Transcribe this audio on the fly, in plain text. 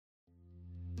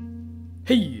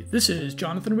Hey, this is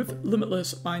Jonathan with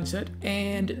Limitless Mindset,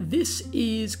 and this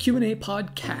is Q&A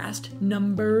podcast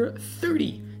number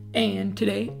 30. And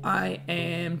today I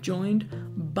am joined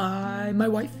by my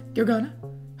wife, Gergana.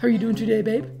 How are you doing today,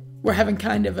 babe? We're having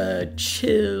kind of a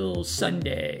chill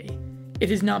Sunday. It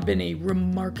has not been a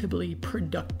remarkably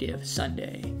productive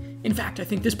Sunday. In fact, I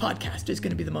think this podcast is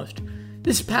going to be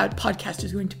podcast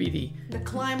is going to be the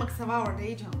climax of our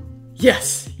day, John.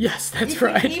 Yes, that's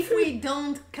right. If we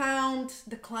don't count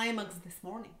the climax this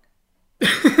morning.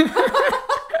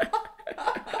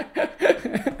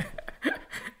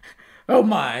 Oh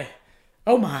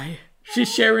my.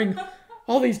 She's sharing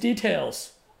all these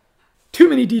details. Too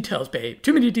many details, babe.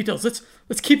 Too many details.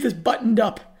 Let's keep this buttoned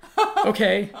up.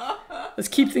 Okay? Let's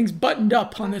keep things buttoned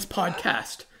up on this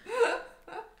podcast.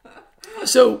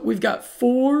 So we've got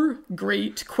 4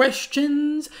 great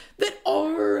questions that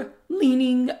are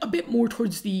leaning a bit more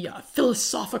towards the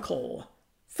philosophical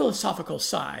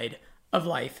side of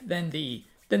life than the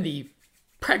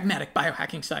pragmatic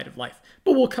biohacking side of life.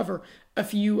 But we'll cover a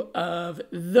few of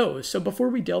those. So before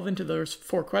we delve into those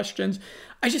 4 questions,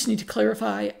 I just need to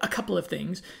clarify a couple of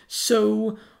things.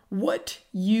 So what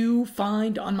you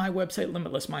find on my website,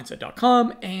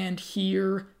 limitlessmindset.com, and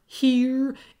here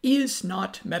is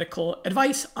not medical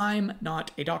advice. I'm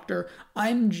not a doctor.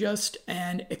 I'm just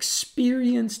an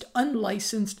experienced,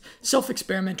 unlicensed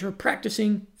self-experimenter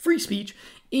practicing free speech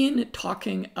in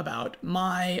talking about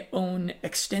my own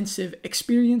extensive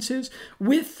experiences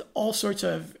with all sorts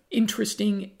of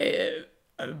interesting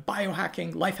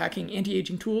biohacking, life hacking,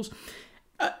 anti-aging tools,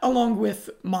 along with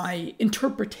my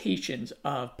interpretations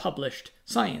of published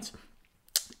science.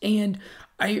 And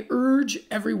I urge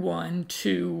everyone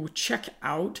to check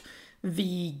out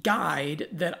the guide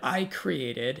that I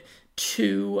created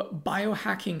to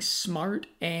biohacking smart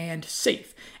and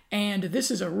safe. And this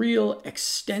is a real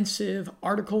extensive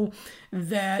article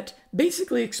that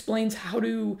basically explains how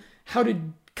to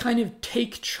kind of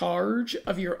take charge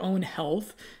of your own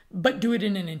health, but do it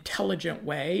in an intelligent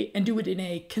way and do it in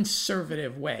a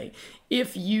conservative way.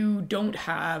 If you don't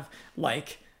have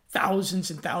thousands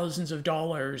and thousands of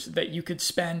dollars that you could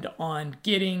spend on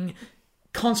getting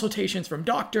consultations from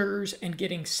doctors and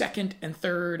getting second and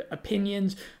third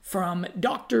opinions from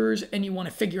doctors, and you want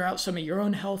to figure out some of your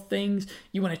own health things,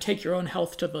 you want to take your own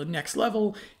health to the next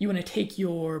level, you want to take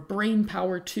your brain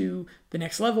power to the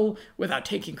next level without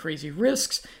taking crazy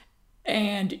risks,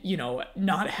 and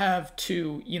not have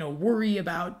to worry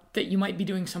about that you might be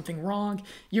doing something wrong,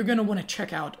 you're going to want to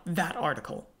check out that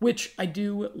article, which I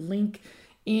do link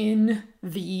in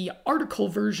the article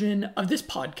version of this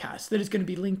podcast that is going to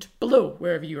be linked below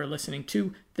wherever you are listening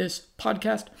to this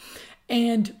podcast.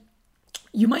 And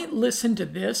you might listen to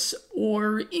this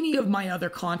or any of my other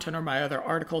content or my other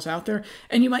articles out there,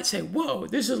 and you might say, whoa,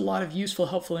 this is a lot of useful,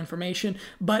 helpful information,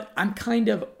 but I'm kind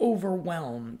of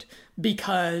overwhelmed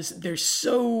because there's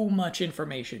so much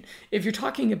information. If you're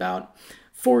talking about,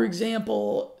 for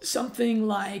example, something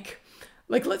like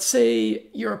let's say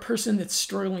you're a person that's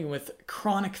struggling with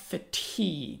chronic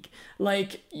fatigue,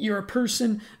 like you're a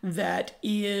person that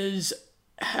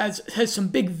has some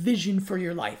big vision for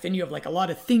your life, and you have a lot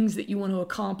of things that you want to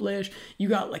accomplish. You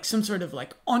got some sort of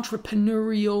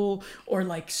entrepreneurial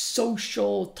or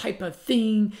social type of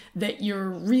thing that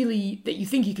you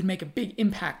think you can make a big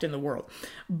impact in the world,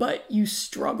 but you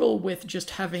struggle with just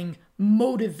having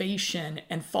motivation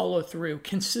and follow through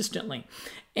consistently.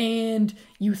 And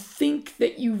you think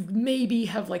that you maybe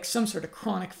have some sort of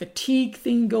chronic fatigue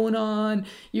thing going on.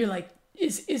 You're like,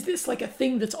 is this a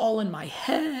thing that's all in my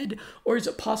head? Or is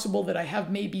it possible that I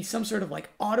have maybe some sort of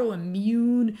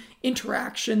autoimmune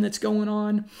interaction that's going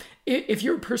on? If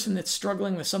you're a person that's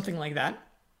struggling with something like that,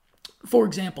 for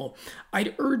example,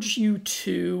 I'd urge you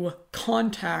to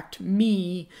contact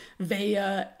me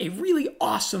via a really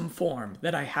awesome form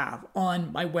that I have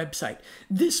on my website.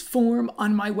 This form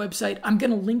on my website, I'm going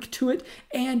to link to it.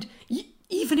 And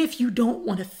even if you don't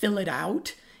want to fill it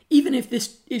out, even if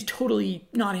this is totally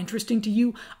not interesting to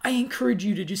you, I encourage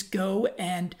you to just go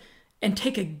and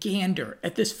take a gander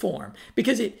at this form,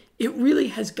 because it really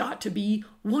has got to be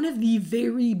one of the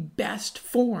very best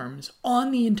forms on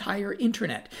the entire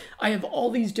internet. I have all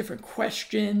these different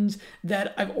questions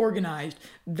that I've organized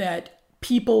that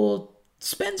people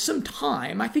spend some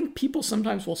time. I think people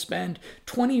sometimes will spend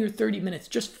 20 or 30 minutes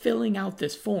just filling out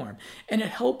this form, and it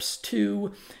helps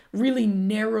to really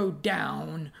narrow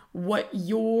down what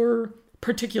your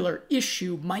particular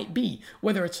issue might be,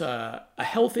 whether it's a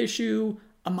health issue,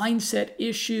 a mindset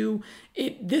issue,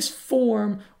 this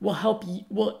form will help you.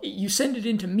 Well, you send it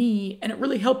into me and it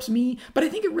really helps me, but I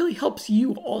think it really helps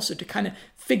you also to kind of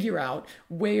figure out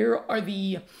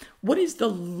what is the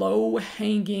low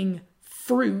hanging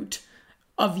fruit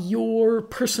of your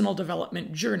personal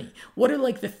development journey. What are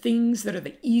like the things that are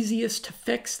the easiest to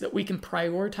fix that we can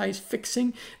prioritize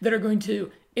fixing that are going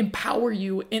to empower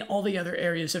you in all the other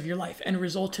areas of your life and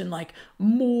result in like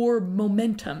more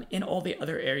momentum in all the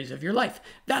other areas of your life.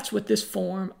 That's what this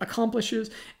form accomplishes.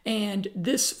 And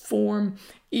this form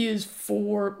is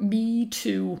for me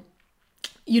to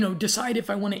decide if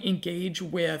I want to engage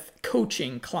with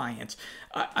coaching clients.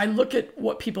 I look at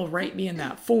what people write me in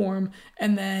that form,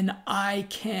 and then I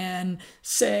can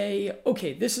say,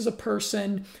 okay, this is a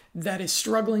person that is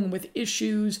struggling with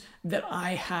issues that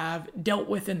I have dealt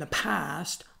with in the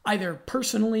past, either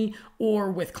personally or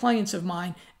with clients of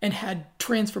mine, and had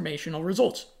transformational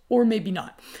results, or maybe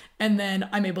not. And then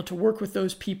I'm able to work with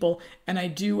those people, and I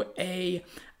do a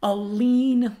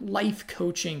lean life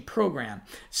coaching program.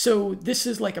 So this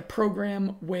is like a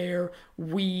program where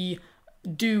we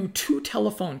do 2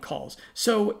 telephone calls.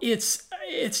 So it's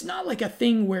not like a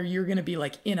thing where you're going to be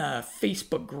like in a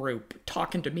Facebook group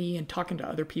talking to me and talking to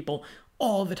other people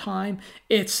all the time.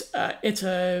 It's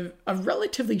a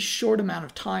relatively short amount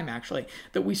of time actually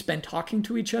that we spend talking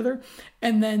to each other,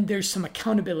 and then there's some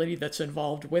accountability that's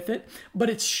involved with it, but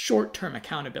it's short-term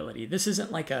accountability. This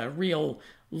isn't like a real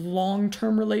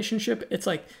long-term relationship. It's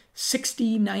like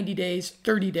 60, 90 days,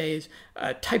 30 days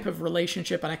type of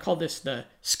relationship, and I call this the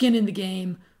skin in the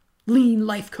game lean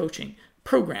life coaching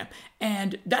program.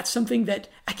 And that's something that,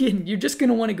 again, you're just going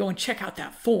to want to go and check out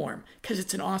that form because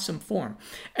it's an awesome form.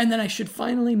 And then I should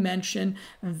finally mention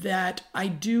that I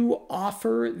do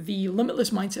offer the Limitless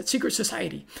Mindset Secret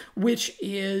Society, which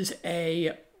is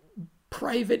a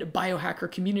private biohacker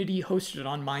community hosted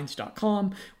on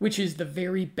minds.com, which is the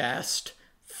very best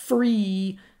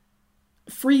free,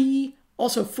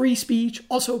 also free speech,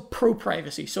 also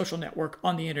pro-privacy social network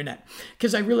on the internet.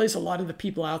 Because I realize a lot of the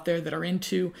people out there that are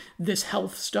into this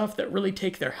health stuff that really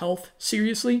take their health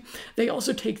seriously, they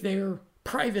also take their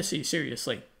privacy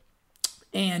seriously.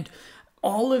 And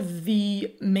all of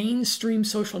the mainstream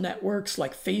social networks,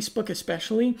 like Facebook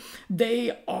especially,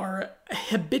 they are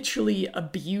habitually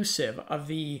abusive of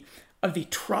the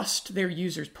trust their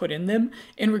users put in them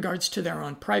in regards to their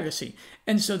own privacy.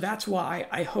 And so that's why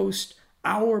I host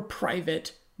our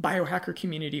private biohacker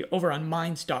community over on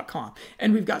minds.com.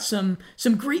 And we've got some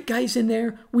great guys in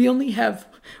there. We only have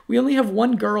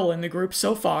one girl in the group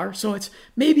so far, so it's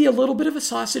maybe a little bit of a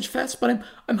sausage fest, but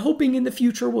I'm hoping in the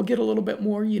future we'll get a little bit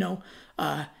more,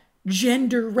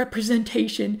 gender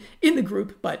representation in the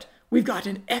group. But we've got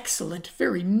an excellent,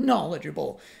 very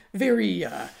knowledgeable, very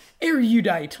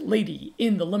erudite lady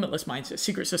in the Limitless Mindset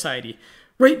Secret Society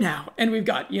right now, and we've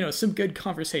got some good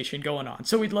conversation going on.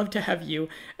 So we'd love to have you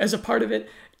as a part of it.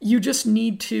 You just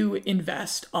need to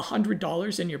invest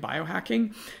 $100 in your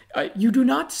biohacking. You do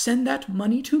not send that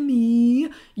money to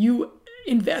me. You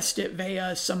invest it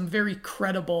via some very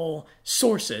credible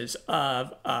sources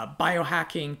of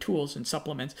biohacking tools and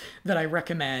supplements that I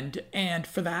recommend. And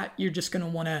for that, you're just going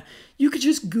to you could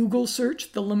just Google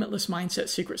search the Limitless Mindset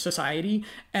Secret Society,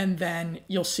 and then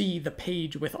you'll see the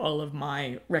page with all of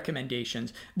my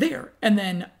recommendations there. And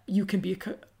then you can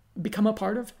become a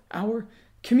part of our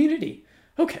community.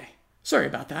 Okay. Sorry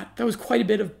about that. That was quite a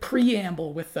bit of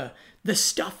preamble with the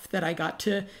stuff that I got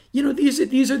to,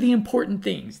 these are the important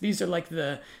things. These are like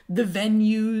the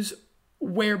venues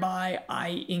whereby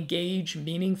I engage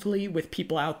meaningfully with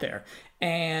people out there.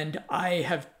 And I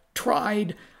have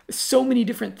tried so many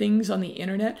different things on the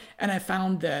internet, and I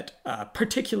found that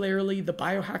particularly the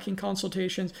biohacking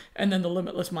consultations and then the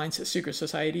Limitless Mindset Secret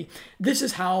Society, this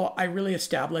is how I really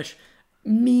establish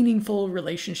meaningful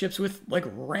relationships with like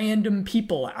random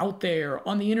people out there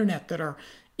on the internet that are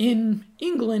in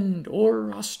England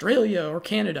or Australia or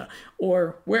Canada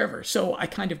or wherever. So I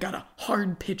kind of got to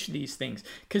hard pitch these things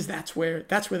because that's where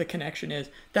the connection is.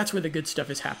 That's where the good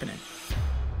stuff is happening.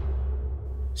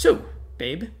 So,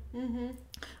 babe,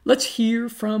 let's hear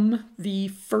from the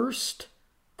first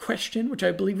question, which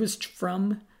I believe was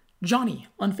from Johnny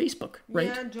on Facebook, right?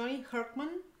 Yeah, Johnny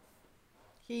Kirkman.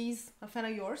 He's a fan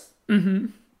of yours. Mm-hmm.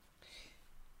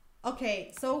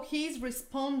 Okay, so he's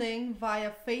responding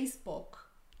via Facebook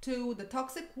to the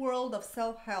toxic world of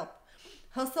self-help,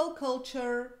 hustle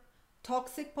culture,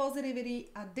 toxic positivity,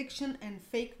 addiction, and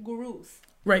fake gurus.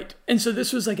 Right. And so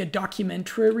this was like a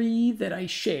documentary that I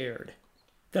shared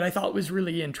that I thought was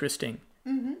really interesting.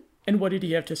 Mm-hmm. And what did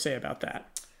he have to say about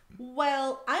that?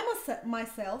 Well,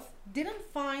 myself didn't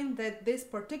find that this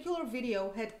particular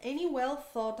video had any well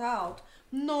thought out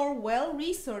nor well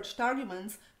researched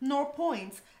arguments nor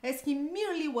points, as he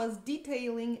merely was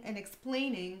detailing and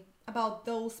explaining about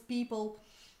those people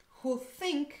who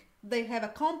think they have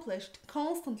accomplished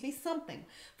constantly something.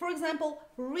 For example,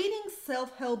 reading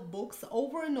self-help books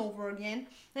over and over again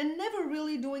and never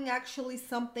really doing actually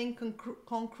something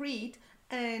concrete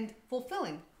and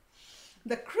fulfilling.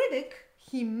 The critic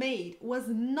he made was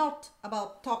not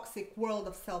about toxic world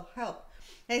of self-help,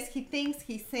 as he thinks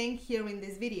he's saying here in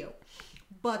this video,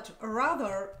 but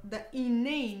rather the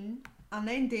inane,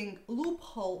 unending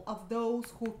loophole of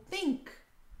those who think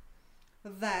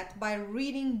that by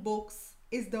reading books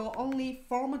is the only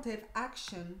formative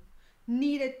action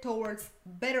needed towards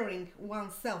bettering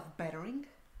oneself. Bettering?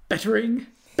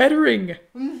 Bettering.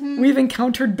 We've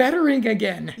encountered bettering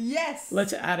again. Yes.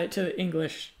 Let's add it to the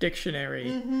English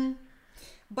dictionary.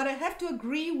 But I have to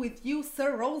agree with you,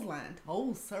 Sir Roseland.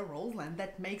 Oh, Sir Roseland,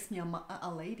 that makes me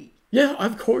a lady. Yeah,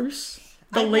 of course.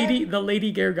 The lady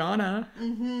Gergana.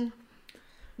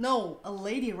 No, a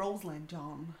lady Roseland,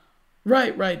 John.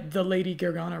 Right. The lady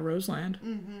Gergana Roseland.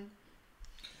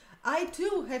 I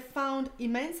too have found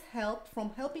immense help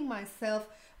from helping myself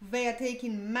via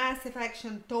taking massive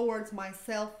action towards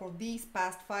myself for these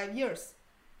past 5 years.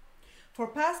 For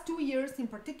past 2 years in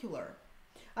particular,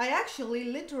 I actually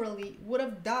literally would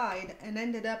have died and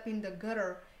ended up in the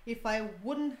gutter if I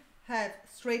wouldn't have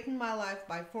straightened my life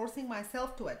by forcing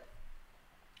myself to it.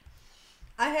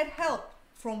 I had help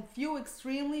from few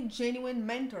extremely genuine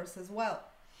mentors as well.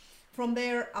 From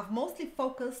there, I've mostly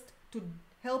focused to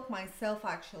help myself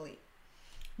actually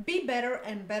be better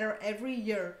and better every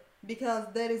year, because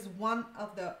that is one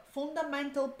of the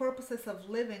fundamental purposes of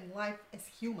living life as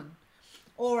human,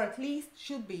 or at least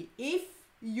should be, if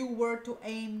you were to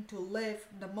aim to live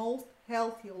the most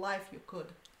healthy life you could.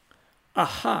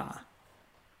 Aha.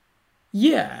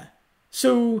 Yeah.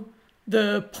 So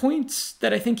the points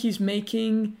that I think he's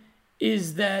making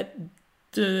is that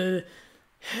is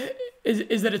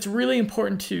that it's really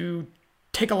important to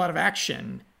take a lot of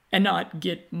action and not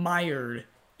get mired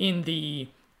in the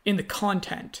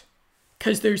content,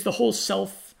 because there's the whole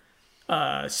self-help,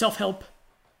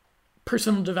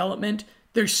 personal development.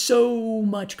 There's so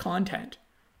much content.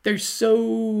 There's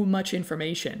so much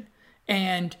information,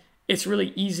 and it's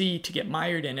really easy to get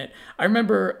mired in it. I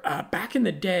remember back in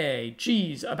the day,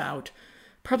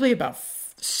 probably about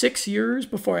 6 years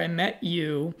before I met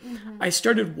you, I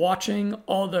started watching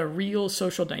all the Real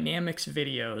Social Dynamics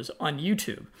videos on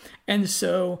YouTube. And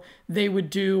so they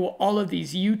would do all of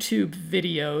these YouTube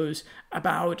videos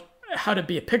about how to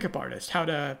be a pickup artist, how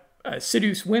to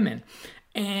seduce women.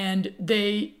 And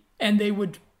they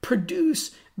would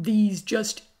produce these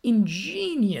just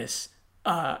ingenious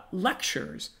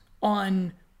lectures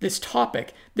on this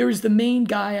topic. There was the main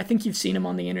guy, I think you've seen him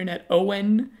on the internet,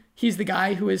 Owen. He's the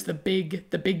guy who has the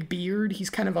big beard.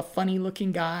 He's kind of a funny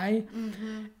looking guy.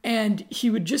 And he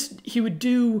would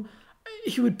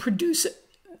produce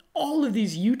all of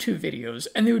these YouTube videos,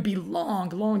 and they would be long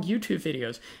YouTube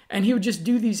videos. And he would just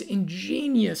do these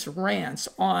ingenious rants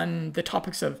on the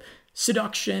topics of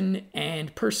seduction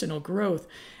and personal growth.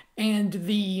 And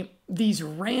these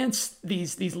rants,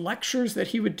 these lectures that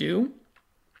he would do,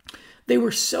 they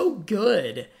were so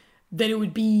good that it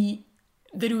would be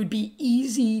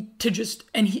easy to just,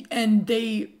 and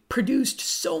they produced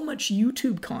so much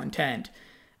YouTube content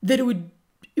that it would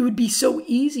be so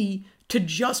easy to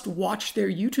just watch their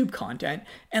YouTube content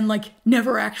and like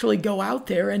never actually go out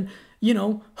there and,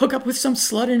 hook up with some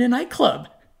slut in a nightclub.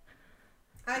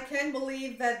 I can't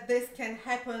believe that this can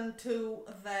happen to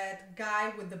that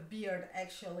guy with the beard,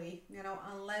 actually,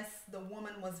 unless the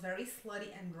woman was very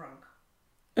slutty and drunk.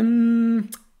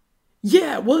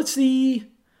 Yeah, well, it's the...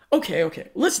 Okay.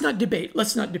 Let's not debate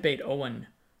Owen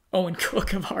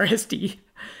Cook of RSD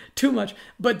too much.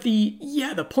 But the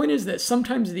point is that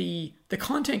sometimes the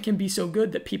content can be so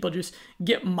good that people just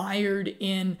get mired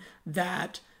in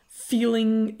that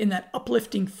feeling, in that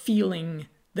uplifting feeling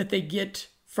that they get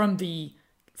from the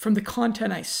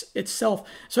content itself.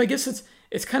 So I guess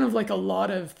it's kind of like a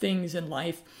lot of things in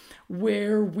life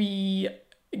where we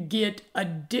get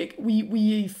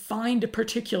we find a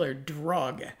particular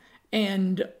drug.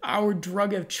 And our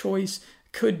drug of choice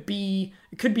could be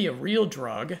a real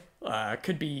drug,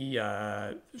 could be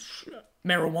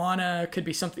marijuana, could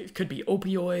be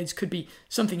opioids, could be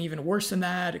something even worse than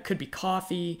that. It could be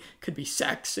coffee, could be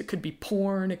sex, it could be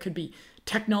porn, it could be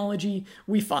technology.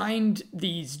 We find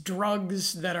these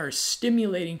drugs that are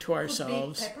stimulating to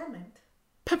ourselves. Could be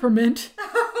Peppermint.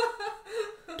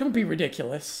 Don't be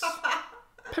ridiculous.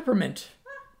 Peppermint.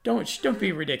 Don't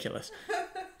be ridiculous.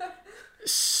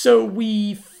 So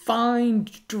we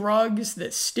find drugs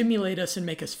that stimulate us and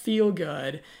make us feel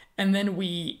good, and then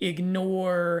we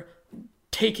ignore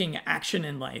taking action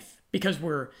in life because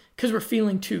we're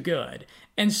feeling too good.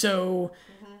 And so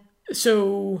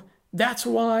that's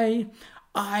why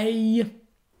I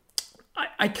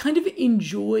kind of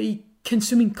enjoy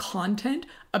consuming content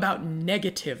about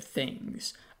negative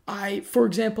things. For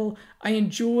example, I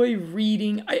enjoy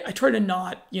reading. I try to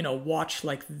not, watch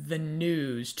like the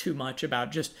news too much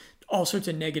about just all sorts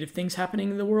of negative things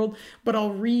happening in the world, but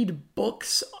I'll read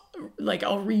books, like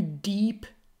I'll read deep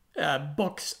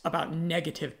books about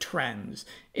negative trends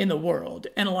in the world.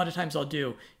 And a lot of times I'll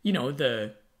do,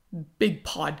 the big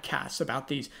podcasts about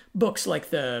these books, like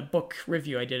the book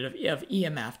review I did of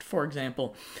EMF, for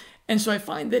example. And so I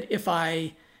find that if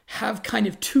I have kind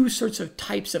of two sorts of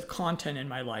types of content in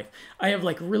my life, I have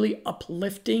like really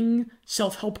uplifting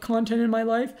self-help content in my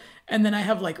life, and then I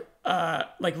have like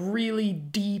really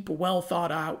deep, well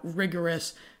thought out,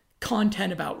 rigorous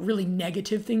content about really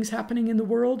negative things happening in the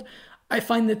world. I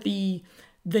find that the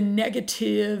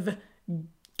negative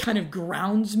kind of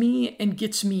grounds me and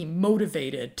gets me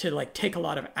motivated to like take a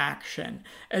lot of action,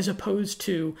 as opposed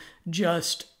to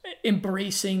just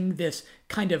embracing this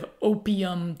kind of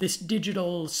opium, this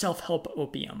digital self-help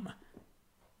opium.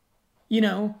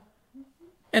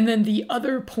 And then the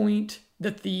other point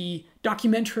that the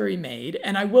documentary made,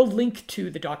 and I will link to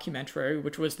the documentary,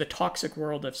 which was The Toxic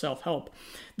World of Self-Help.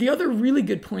 The other really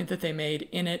good point that they made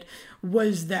in it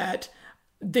was that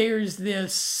there's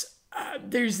this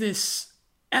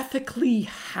ethically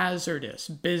hazardous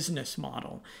business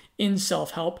model in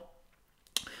self-help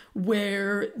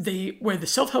where the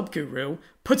self-help guru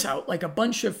puts out like a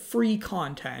bunch of free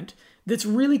content that's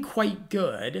really quite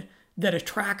good, that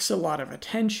attracts a lot of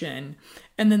attention,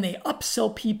 and then they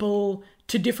upsell people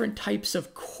to different types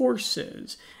of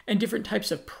courses and different types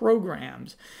of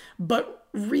programs. But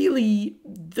really,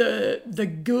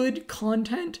 the good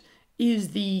content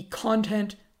is the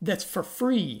content that's for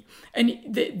free. And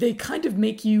they kind of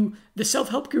make you, the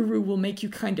self-help guru will make you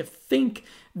kind of think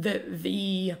that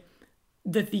the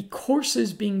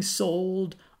courses being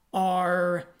sold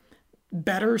are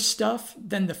better stuff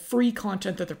than the free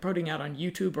content that they're putting out on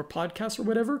YouTube or podcasts or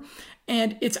whatever.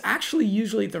 And it's actually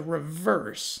usually the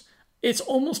reverse. It's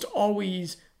almost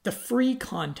always the free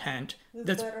content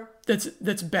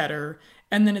that's better,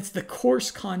 and then it's the course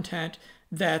content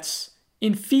that's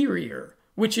inferior,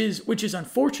 which is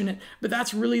unfortunate, but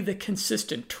that's really the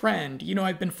consistent trend.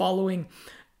 I've been following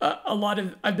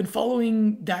I've been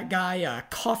following that guy,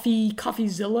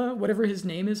 Coffeezilla, whatever his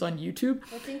name is on YouTube.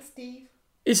 I think Steve.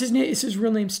 Is his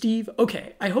real name Steve?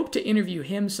 Okay, I hope to interview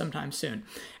him sometime soon.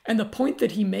 And the point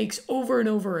that he makes over and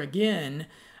over again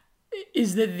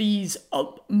is that these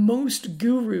most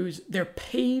gurus, their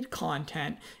paid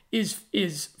content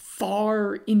is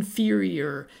far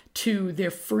inferior to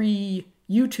their free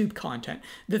YouTube content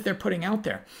that they're putting out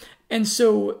there. And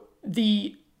so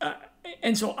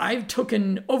I've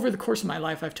taken, over the course of my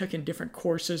life, I've taken different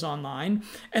courses online,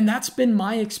 and that's been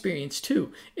my experience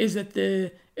too, is that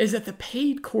the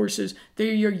paid courses,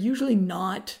 they're usually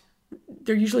not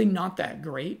that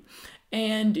great,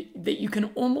 and that you can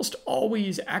almost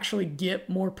always actually get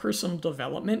more personal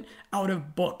development out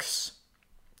of books.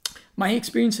 My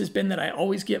experience has been that I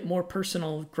always get more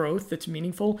personal growth that's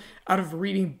meaningful out of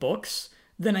reading books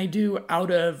than I do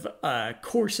out of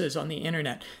courses on the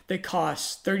internet that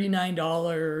cost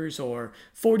 $39 or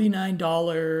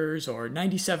 $49 or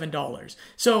 $97.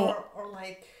 So, or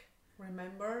like,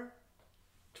 remember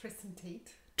Tristan Tate?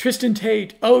 Tristan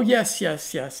Tate. Oh, yes.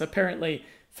 Apparently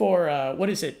for, what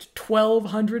is it,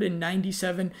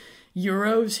 1,297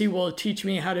 euros, he will teach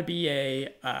me how to be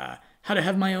how to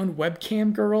have my own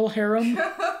webcam girl harem.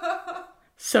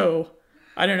 So,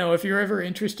 I don't know if you're ever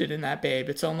interested in that, babe.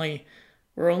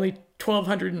 We're only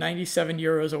 1,297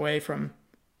 euros away from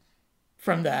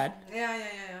that.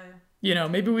 Yeah.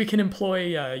 Maybe we can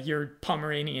employ your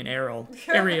Pomeranian Ariel,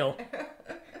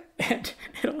 and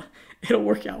it'll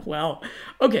work out well.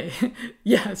 Okay,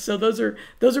 yeah. So those are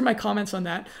my comments on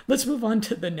that. Let's move on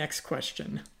to the next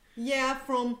question. Yeah,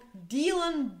 from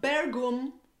Dylan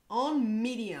Bergum on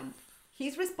Medium.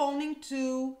 He's responding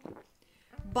to,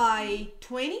 by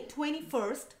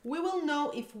 2021, we will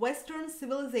know if Western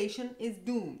civilization is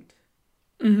doomed.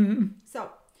 Mm-hmm.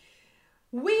 So,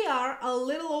 we are a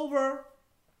little over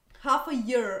half a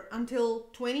year until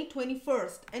 2021,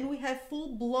 and we have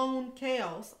full-blown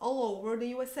chaos all over the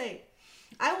USA.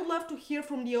 I would love to hear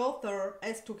from the author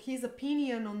as to his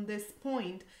opinion on this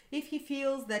point, if he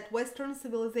feels that Western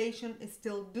civilization is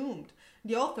still doomed.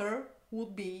 The author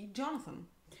would be Jonathan.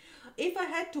 if I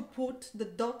had to put the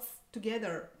dots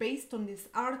together based on this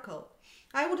article,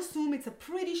 I would assume it's a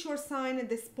pretty sure sign at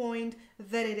this point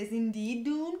that it is indeed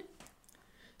doomed.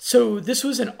 So this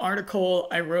was an article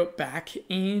I wrote back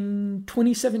in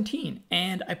 2017,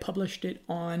 and I published it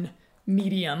on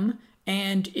Medium,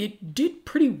 and it did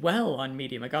pretty well on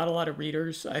Medium. I got a lot of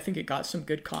readers. I think it got some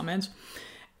good comments.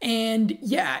 And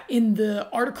yeah, in the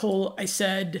article, I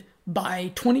said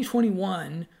by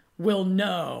 2021, we'll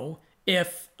know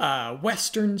if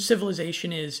Western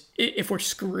civilization if we're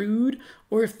screwed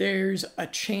or if there's a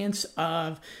chance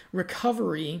of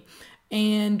recovery.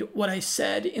 And what I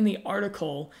said in the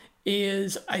article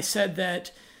is I said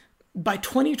that by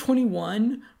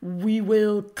 2021, we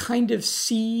will kind of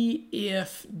see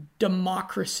if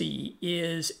democracy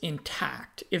is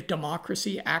intact, if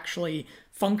democracy actually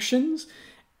functions.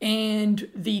 And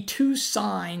the two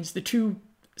signs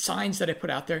that I put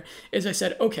out there is I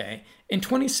said, okay, in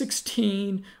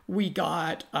 2016, we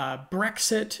got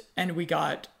Brexit and we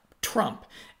got Trump.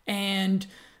 And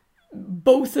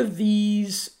both of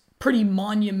these pretty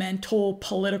monumental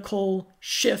political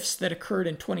shifts that occurred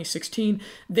in 2016,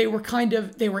 they were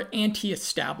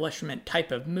anti-establishment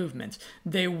type of movements.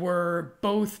 They were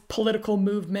both political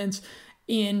movements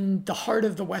in the heart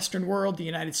of the Western world, the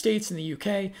United States and the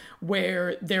UK,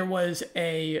 where there was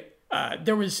kind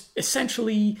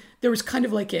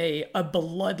of like a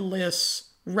bloodless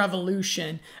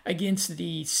revolution against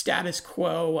the status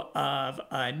quo of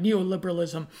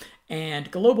neoliberalism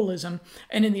and globalism.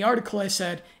 And in the article I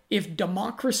said, if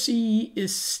democracy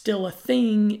is still a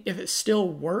thing, if it still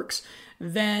works,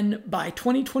 then by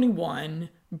 2021,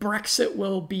 Brexit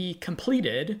will be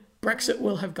completed, Brexit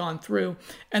will have gone through,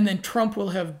 and then Trump will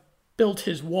have built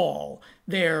his wall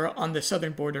there on the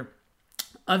southern border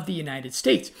of the United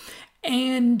States.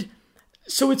 And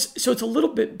so it's a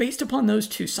little bit based upon those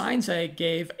two signs I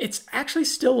gave. It's actually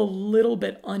still a little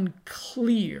bit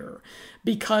unclear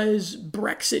because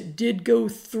Brexit did go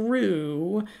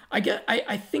through.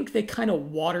 I think they kind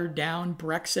of watered down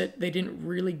Brexit. They didn't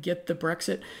really get the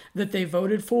Brexit that they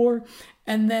voted for.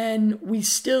 And then we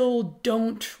still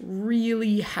don't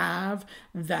really have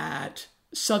that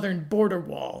southern border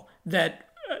wall that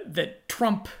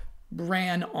Trump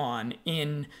ran on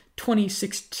in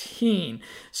 2016.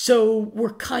 So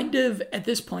we're kind of, at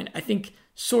this point, I think,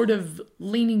 sort of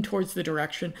leaning towards the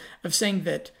direction of saying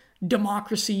that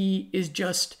democracy is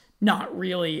just not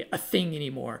really a thing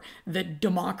anymore. That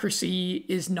democracy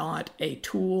is not a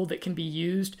tool that can be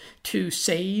used to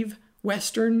save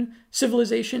Western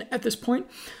civilization at this point.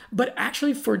 But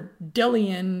actually for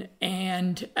Delian,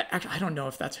 and I don't know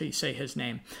if that's how you say his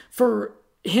name, for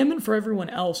him and for everyone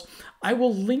else, I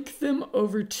will link them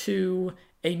over to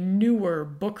a newer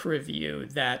book review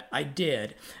that I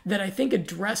did that I think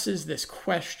addresses this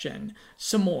question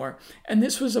some more. And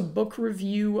this was a book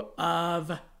review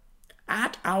of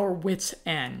At Our Wits'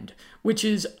 End, which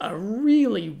is a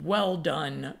really well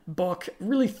done book,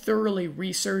 really thoroughly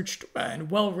researched and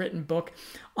well written book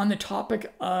on the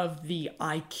topic of the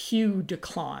IQ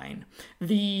decline.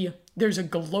 There's a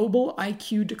global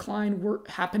IQ decline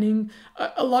happening.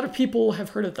 A lot of people have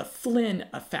heard of the Flynn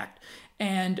effect.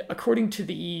 And according to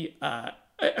the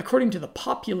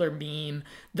popular meme,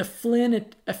 the Flynn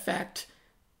effect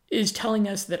is telling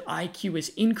us that IQ is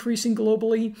increasing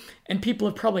globally. And people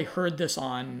have probably heard this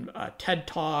on TED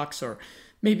Talks, or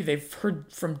maybe they've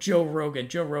heard from Joe Rogan.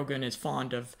 Joe Rogan is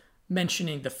fond of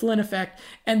mentioning the Flynn effect.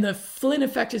 And the Flynn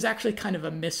effect is actually kind of a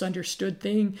misunderstood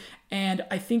thing. And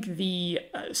I think the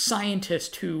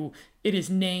scientist who it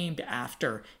is named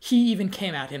after, he even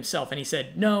came out himself and he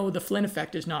said, no, the Flynn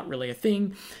effect is not really a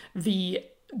thing. The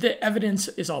evidence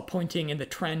is all pointing in the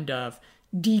trend of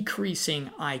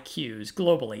decreasing IQs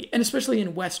globally, and especially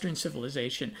in Western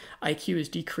civilization, IQ is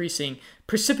decreasing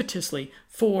precipitously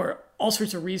for all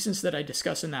sorts of reasons that I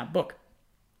discuss in that book.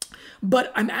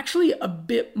 But I'm actually a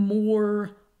bit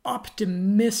more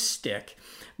optimistic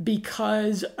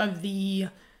because of the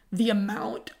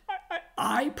amount.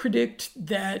 I predict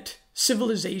that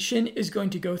civilization is going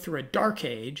to go through a dark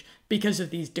age because of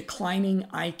these declining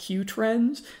IQ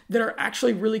trends that are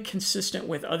actually really consistent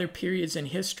with other periods in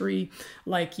history.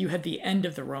 Like you had the end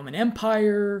of the Roman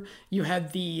Empire, you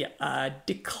had the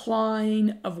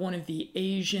decline of one of the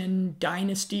Asian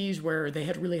dynasties where they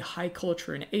had really high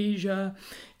culture in Asia.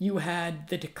 You had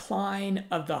the decline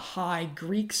of the high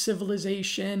Greek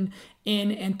civilization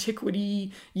in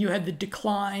antiquity. You had the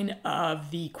decline of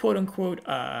the quote-unquote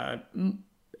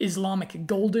Islamic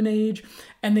Golden Age,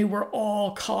 and they were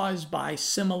all caused by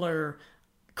similar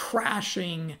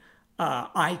crashing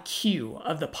IQ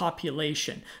of the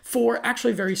population for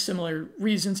actually very similar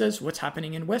reasons as what's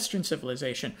happening in Western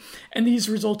civilization. And these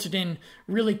resulted in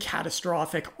really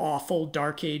catastrophic, awful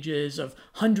dark ages of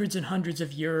hundreds and hundreds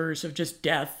of years of just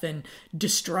death and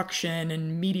destruction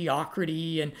and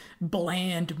mediocrity and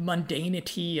bland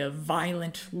mundanity of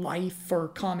violent life for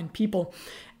common people.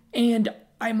 And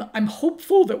I'm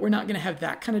hopeful that we're not going to have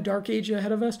that kind of dark age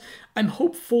ahead of us. I'm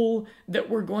hopeful that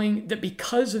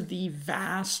because of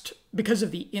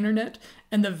the internet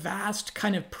and the vast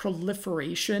kind of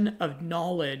proliferation of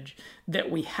knowledge that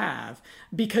we have,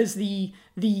 because at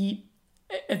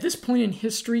this point in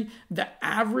history, the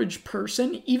average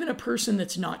person, even a person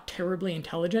that's not terribly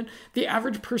intelligent, the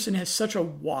average person has such a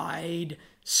wide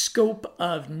scope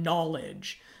of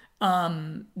knowledge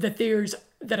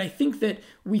that I think that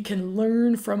we can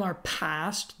learn from our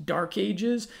past dark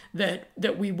ages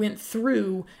that we went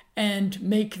through and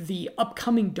make the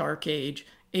upcoming dark age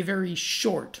a very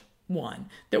short one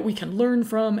that we can learn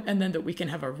from, and then that we can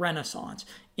have a renaissance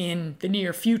in the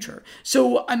near future.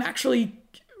 So I'm actually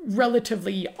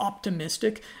relatively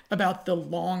optimistic about the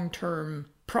long-term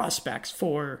prospects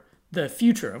for the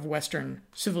future of Western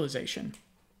civilization.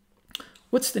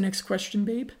 What's the next question,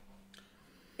 babe?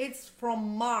 It's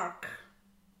from Mark.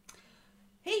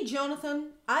 Hey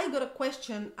Jonathan, I got a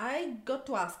question I got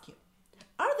to ask you.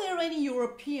 Are there any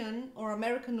European or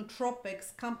American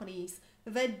nootropics companies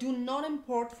that do not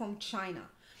import from China?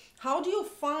 How do you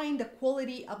find the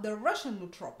quality of the Russian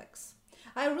nootropics?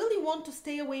 I really want to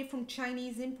stay away from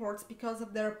Chinese imports because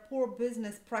of their poor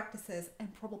business practices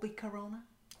and probably Corona.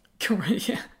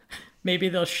 Yeah. Maybe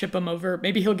they'll ship him over.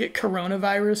 Maybe he'll get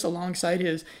coronavirus alongside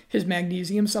his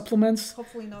magnesium supplements.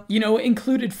 Hopefully not.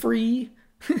 Included free.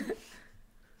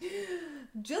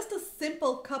 Just a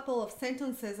simple couple of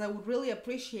sentences. I would really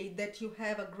appreciate that you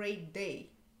have a great day.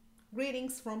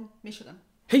 Greetings from Michigan.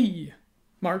 Hey,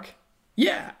 Mark.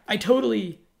 Yeah, I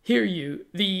totally hear you.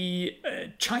 The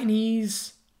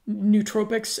Chinese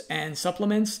nootropics and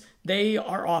supplements, they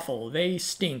are awful. They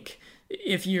stink.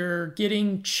 If you're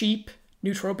getting cheap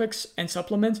nootropics and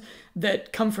supplements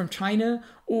that come from China,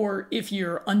 or if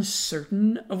you're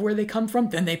uncertain of where they come from,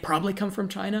 then they probably come from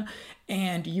China,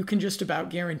 and you can just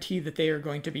about guarantee that they are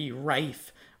going to be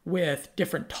rife with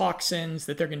different toxins,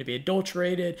 that they're going to be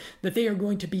adulterated, that they are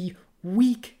going to be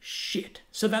weak shit.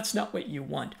 So that's not what you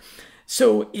want.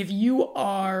 So if you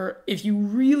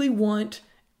really want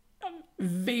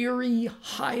very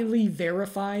highly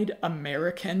verified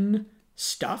American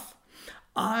stuff,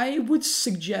 I would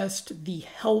suggest the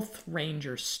Health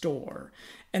Ranger store.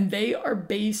 And they are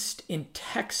based in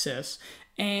Texas.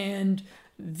 And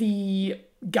the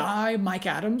guy, Mike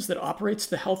Adams, that operates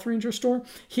the Health Ranger store,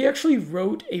 he actually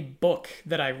wrote a book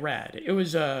that I read. It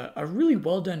was a really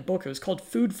well done book. It was called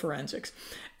Food Forensics.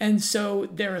 And so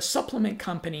they're a supplement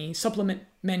company, supplement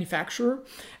manufacturer,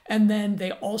 and then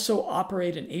they also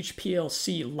operate an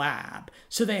HPLC lab.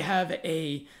 So they have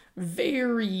a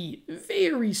very,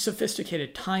 very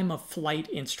sophisticated time of flight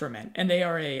instrument, and they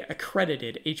are a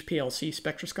accredited HPLC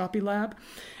spectroscopy lab.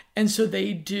 And so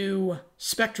they do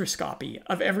spectroscopy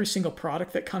of every single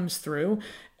product that comes through,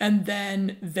 and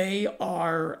then they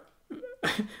are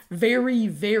very,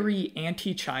 very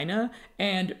anti-China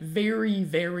and very,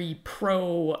 very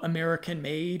pro-American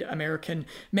made, American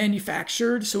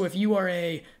manufactured. So if you are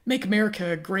a Make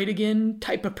America Great Again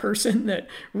type of person that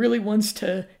really wants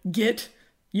to get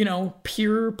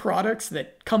pure products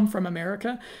that come from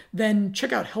America, then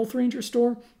check out Health Ranger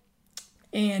store.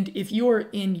 And if you're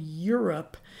in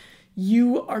Europe,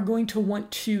 you are going to want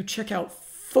to check out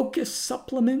Focus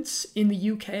Supplements in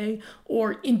the UK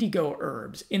or Indigo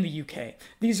Herbs in the UK.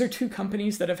 These are two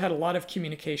companies that I've had a lot of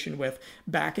communication with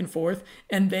back and forth,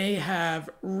 and they have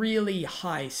really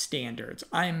high standards.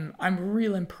 I'm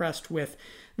real impressed with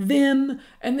them.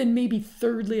 And then maybe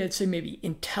thirdly, I'd say maybe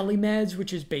IntelliMeds,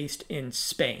 which is based in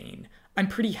Spain. I'm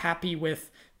pretty happy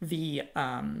with the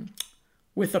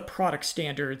product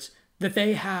standards that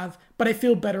they have, but I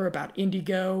feel better about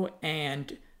Indigo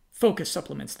and Focus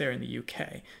Supplements there in the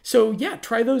UK. So yeah,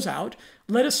 try those out.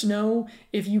 Let us know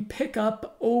if you pick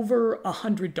up over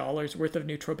 $100 worth of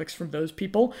nootropics from those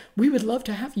people. We would love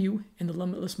to have you in the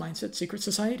Limitless Mindset Secret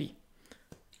Society.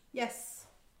 Yes.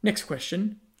 Next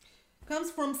question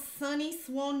comes from Sunny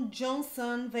Swan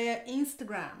Johnson via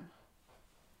Instagram.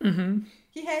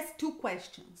 He has two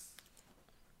questions.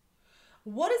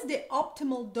 What is the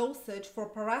optimal dosage for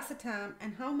paracetam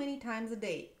and how many times a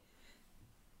day?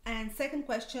 And second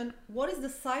question, what is the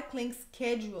cycling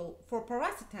schedule for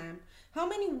paracetam? How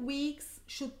many weeks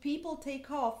should people take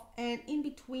off, and in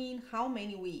between how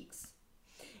many weeks?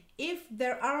 If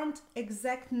there aren't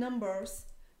exact numbers,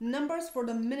 Numbers for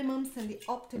the minimums and the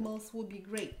optimals would be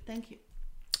great. Thank you.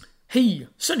 Hey,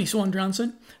 Sunny Swan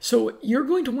Johnson. So you're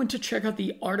going to want to check out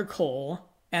the article,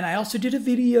 and I also did a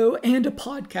video and a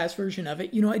podcast version of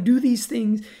it. You know, I do these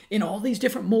things in all these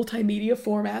different multimedia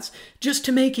formats just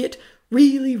to make it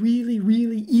really, really,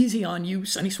 really easy on you,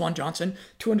 Sunny Swan Johnson,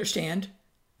 to understand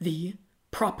the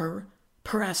proper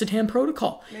Piracetam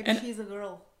protocol. Maybe she's a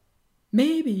girl.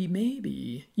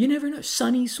 Maybe. You never know.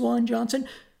 Sunny Swan Johnson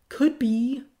could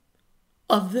be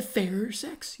of the fairer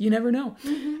sex. You never know.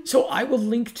 Mm-hmm. So I will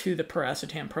link to the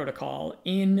Piracetam protocol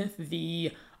in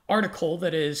the article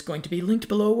that is going to be linked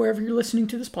below wherever you're listening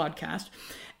to this podcast.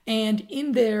 And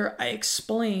in there, I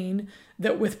explain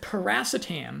that with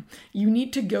Piracetam, you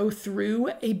need to go through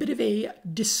a bit of a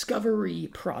discovery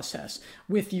process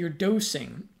with your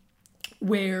dosing,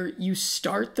 where you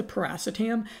start the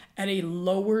Piracetam at a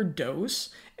lower dose,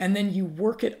 and then you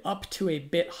work it up to a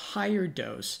bit higher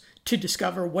dose to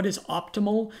discover what is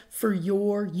optimal for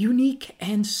your unique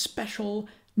and special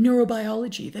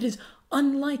neurobiology that is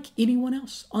unlike anyone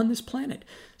else on this planet.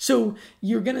 So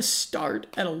you're going to start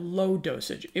at a low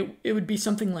dosage. It would be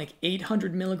something like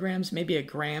 800 milligrams, maybe a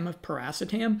gram of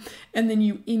Piracetam, and then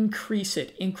you increase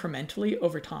it incrementally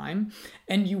over time,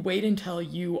 and you wait until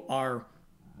you are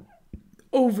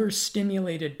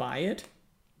overstimulated by it.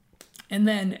 And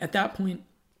then at that point,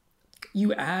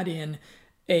 you add in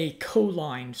a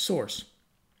choline source,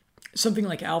 something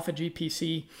like alpha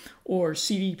GPC or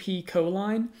CDP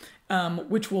choline,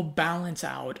 which will balance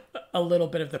out a little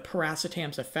bit of the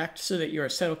Piracetam's effect so that your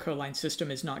acetylcholine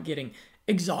system is not getting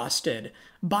exhausted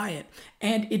by it.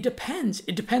 And it depends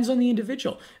on the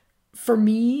individual. For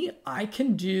me, I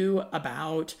can do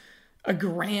about a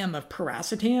gram of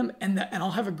Piracetam, and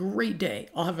I'll have a great day.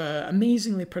 I'll have an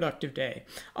amazingly productive day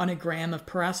on a gram of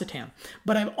Piracetam.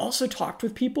 But I've also talked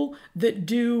with people that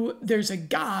there's a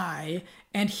guy,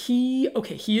 and he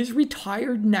is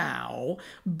retired now,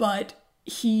 but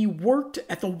he worked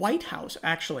at the White House,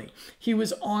 actually. He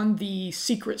was on the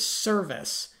Secret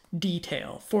Service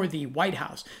detail for the White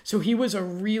House. So he was a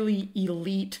really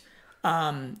elite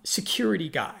security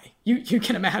guy. You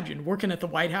can imagine working at the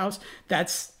White House.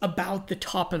 That's about the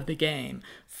top of the game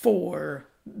for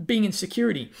being in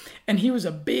security. And he was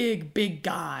a big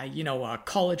guy, a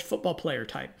college football player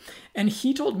type. And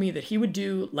he told me that he would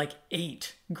do like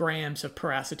 8 grams of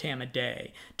Piracetam a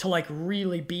day to like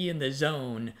really be in the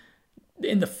zone,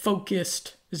 in the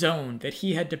focused zone that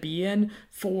he had to be in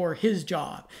for his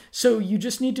job. So you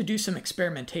just need to do some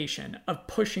experimentation of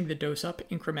pushing the dose up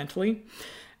incrementally.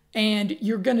 And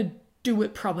you're going to do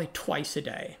it probably twice a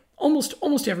day.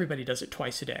 Almost everybody does it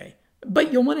twice a day.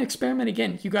 But you'll want to experiment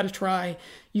again. You got to try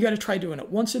doing it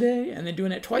once a day and then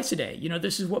doing it twice a day.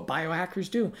 This is what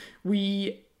biohackers do.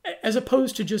 We, as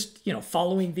opposed to just,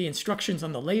 following the instructions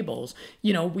on the labels,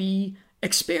 we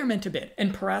experiment a bit.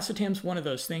 And Piracetam's one of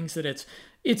those things that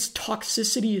its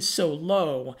toxicity is so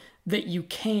low that you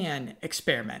can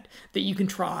experiment, that you can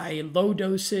try low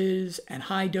doses and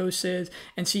high doses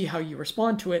and see how you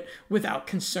respond to it without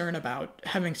concern about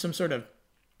having some sort of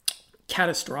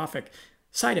catastrophic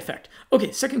side effect.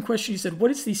 Okay, second question, you said,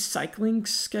 what is the cycling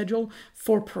schedule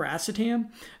for Piracetam?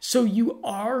 So you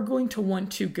are going to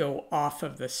want to go off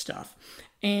of this stuff.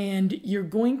 And you're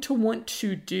going to want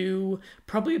to do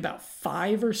probably about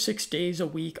 5 or 6 days a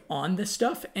week on this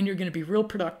stuff, and you're going to be real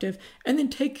productive, and then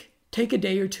take a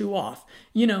day or 2 off.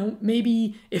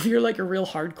 Maybe if you're like a real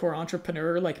hardcore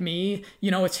entrepreneur like me,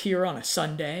 it's here on a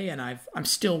Sunday, and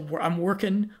I'm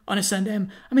working on a Sunday.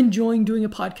 I'm enjoying doing a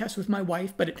podcast with my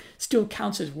wife, but it still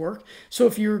counts as work. So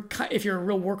if you're a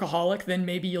real workaholic, then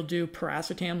maybe you'll do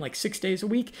Piracetam like 6 days a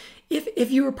week. If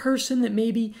you're a person that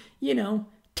maybe,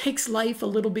 takes life a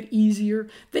little bit easier,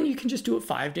 then you can just do it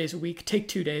 5 days a week, take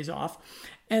 2 days off.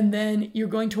 And then you're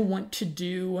going to want to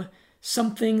do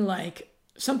something like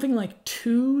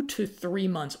 2 to 3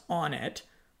 months on it.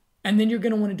 And then you're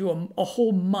going to want to do a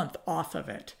whole month off of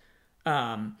it.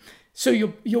 So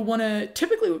you'll want to,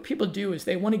 typically what people do is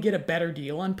they want to get a better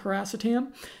deal on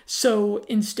Piracetam. So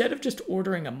instead of just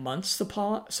ordering a month's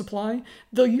supply,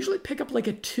 they'll usually pick up like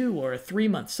a 2 or a 3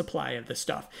 month supply of the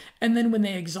stuff. And then when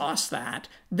they exhaust that,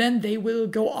 then they will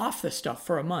go off the stuff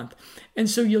for a month. And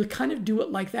so you'll kind of do it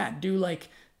like that. Do like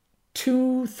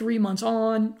 2-3 months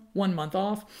on, 1 month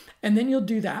off. And then you'll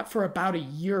do that for about a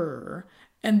year.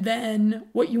 And then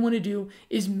what you want to do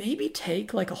is maybe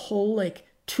take like a whole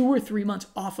 2 or 3 months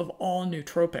off of all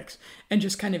nootropics and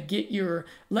just kind of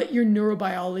let your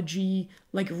neurobiology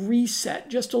reset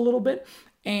just a little bit.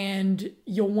 And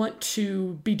you'll want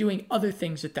to be doing other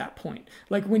things at that point.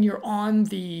 Like when you're on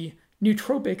the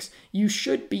nootropics, you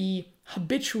should be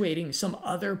habituating some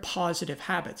other positive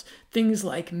habits, things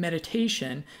like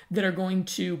meditation that are going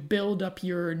to build up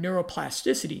your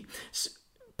neuroplasticity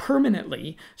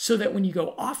permanently, so that when you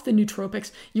go off the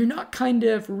nootropics, you're not kind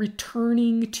of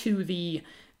returning to the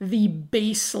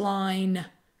baseline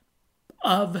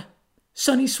of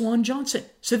Sonny Swan Johnson,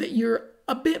 so that you're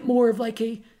a bit more of like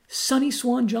a Sonny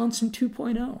Swan Johnson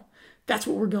 2.0. That's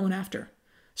what we're going after.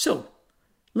 So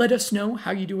let us know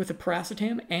how you do with the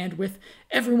piracetam, and with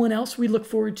everyone else, we look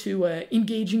forward to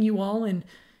engaging you all in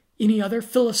any other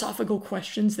philosophical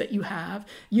questions that you have.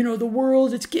 You know, the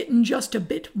world, it's getting just a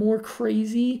bit more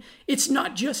crazy. It's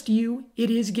not just you. It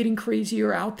is getting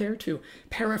crazier out there, to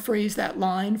paraphrase that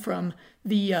line from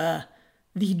the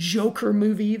Joker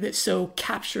movie that so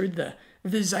captured the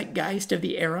zeitgeist of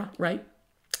the era, right?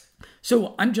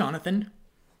 So I'm Jonathan.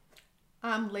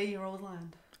 I'm Lady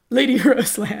Roseland. Lady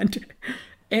Roseland.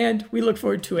 And we look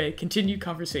forward to a continued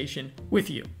conversation with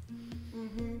you.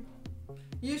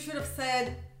 You should have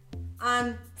said,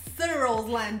 I'm Sir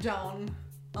Roseland, John.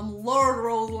 I'm Lord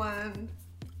Roseland.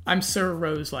 I'm Sir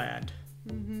Roseland.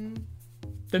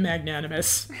 The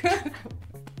magnanimous.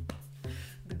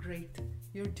 The great.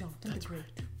 You're Jonathan the Great.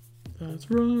 That's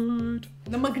right.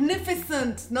 The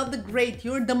magnificent, not the great.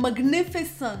 You're the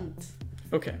magnificent.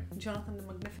 Okay. Jonathan the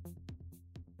Magnificent.